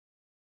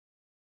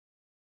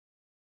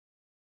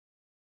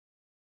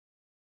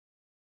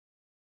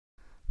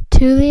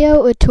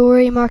Tullio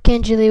Ettore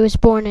Marcangeli was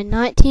born in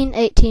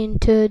 1918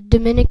 to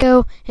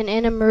Domenico and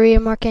Anna Maria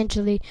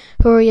Marcangeli,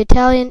 who were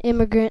Italian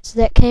immigrants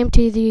that came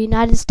to the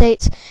United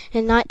States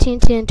in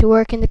 1910 to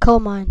work in the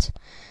coal mines.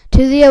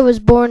 Tullio was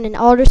born in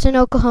Alderson,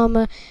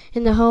 Oklahoma,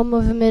 in the home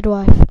of a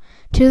midwife.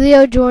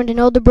 Tullio joined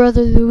an older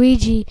brother,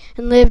 Luigi,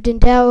 and lived in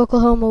Dow,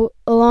 Oklahoma,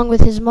 along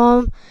with his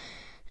mom,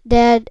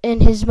 dad,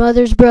 and his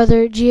mother's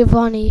brother,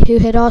 Giovanni, who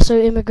had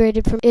also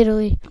immigrated from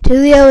Italy.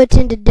 Tullio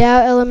attended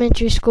Dow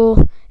Elementary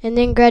School and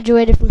then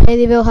graduated from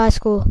Haleyville High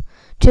School.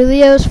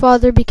 Tullio's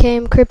father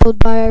became crippled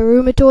by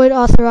rheumatoid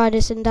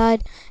arthritis and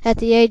died at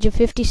the age of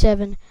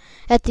 57.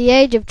 At the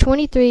age of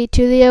 23,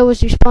 Tullio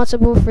was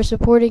responsible for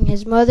supporting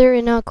his mother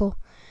and uncle.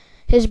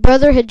 His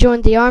brother had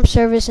joined the armed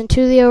service, and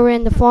Tullio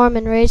ran the farm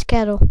and raised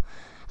cattle.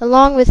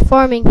 Along with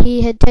farming,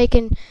 he had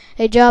taken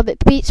a job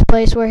at Pete's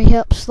place where he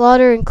helped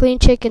slaughter and clean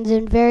chickens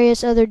and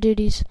various other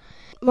duties.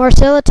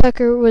 Marcella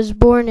Tucker was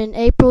born on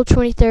April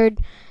 23,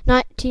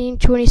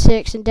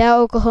 1926 in Dow,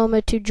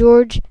 Oklahoma to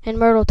George and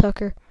Myrtle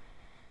Tucker.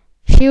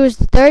 She was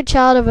the third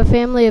child of a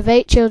family of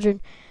 8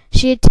 children.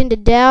 She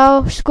attended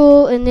Dow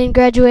School and then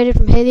graduated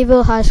from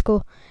Haleyville High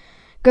School.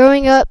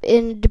 Growing up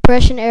in the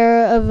Depression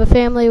era of a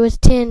family with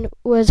 10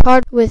 was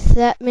hard with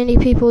that many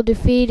people to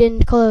feed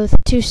and clothe.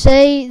 To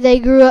say they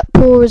grew up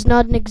poor was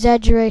not an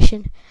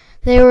exaggeration.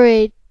 They were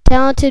a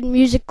talented,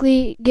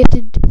 musically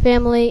gifted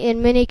family,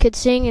 and many could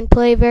sing and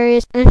play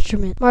various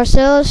instruments.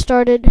 Marcella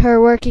started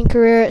her working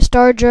career at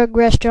Star Drug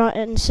Restaurant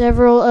and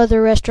several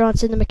other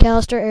restaurants in the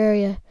McAlester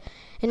area.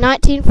 In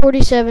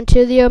 1947,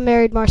 Tullio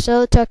married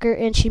Marcella Tucker,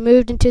 and she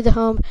moved into the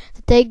home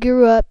that they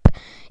grew up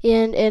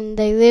in, and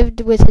they lived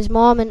with his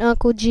mom and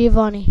uncle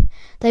Giovanni.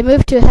 They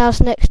moved to a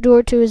house next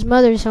door to his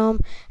mother's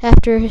home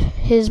after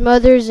his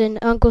mother's and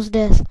uncle's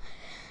death.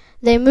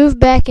 They moved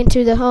back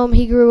into the home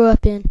he grew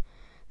up in.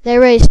 They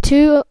raised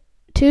two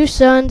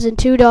sons and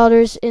 2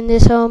 daughters in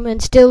this home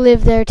and still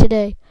live there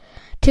today.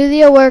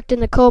 Tullio worked in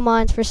the coal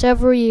mines for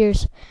several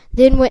years,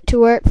 then went to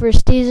work for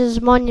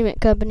Steeza's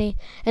Monument Company,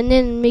 and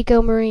then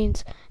Miko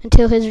Marines,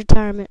 until his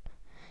retirement.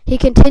 He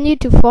continued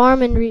to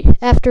farm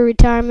after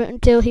retirement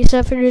until he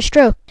suffered a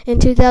stroke in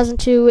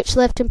 2002, which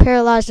left him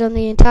paralyzed on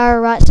the entire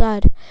right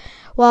side.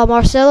 While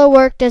Marcella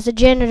worked as a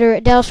janitor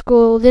at Dow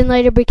School, then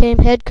later became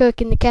head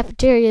cook in the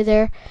cafeteria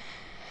there.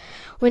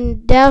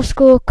 When Dow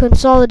School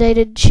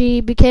consolidated,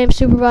 she became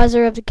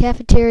supervisor of the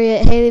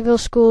cafeteria at Haleyville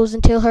Schools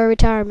until her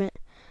retirement.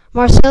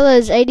 Marcella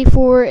is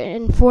 84,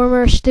 and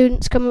former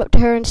students come up to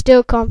her and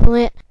still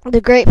compliment the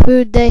great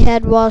food they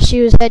had while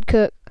she was head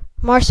cook.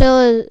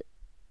 Marcella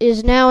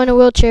is now in a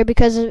wheelchair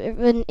because of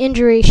an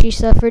injury she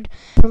suffered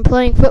from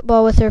playing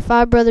football with her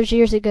 5 brothers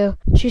years ago.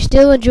 She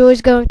still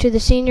enjoys going to the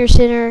senior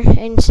center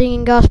and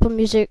singing gospel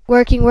music,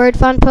 working word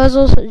find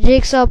puzzles,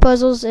 jigsaw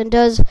puzzles, and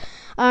does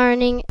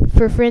ironing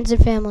for friends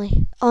and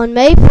family. On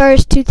May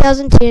 1st,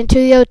 2010,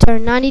 Tullio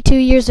turned 92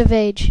 years of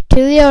age.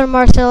 Tullio and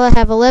Marcella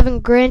have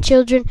 11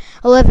 grandchildren,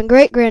 11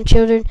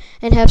 great-grandchildren,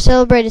 and have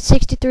celebrated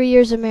 63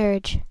 years of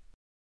marriage.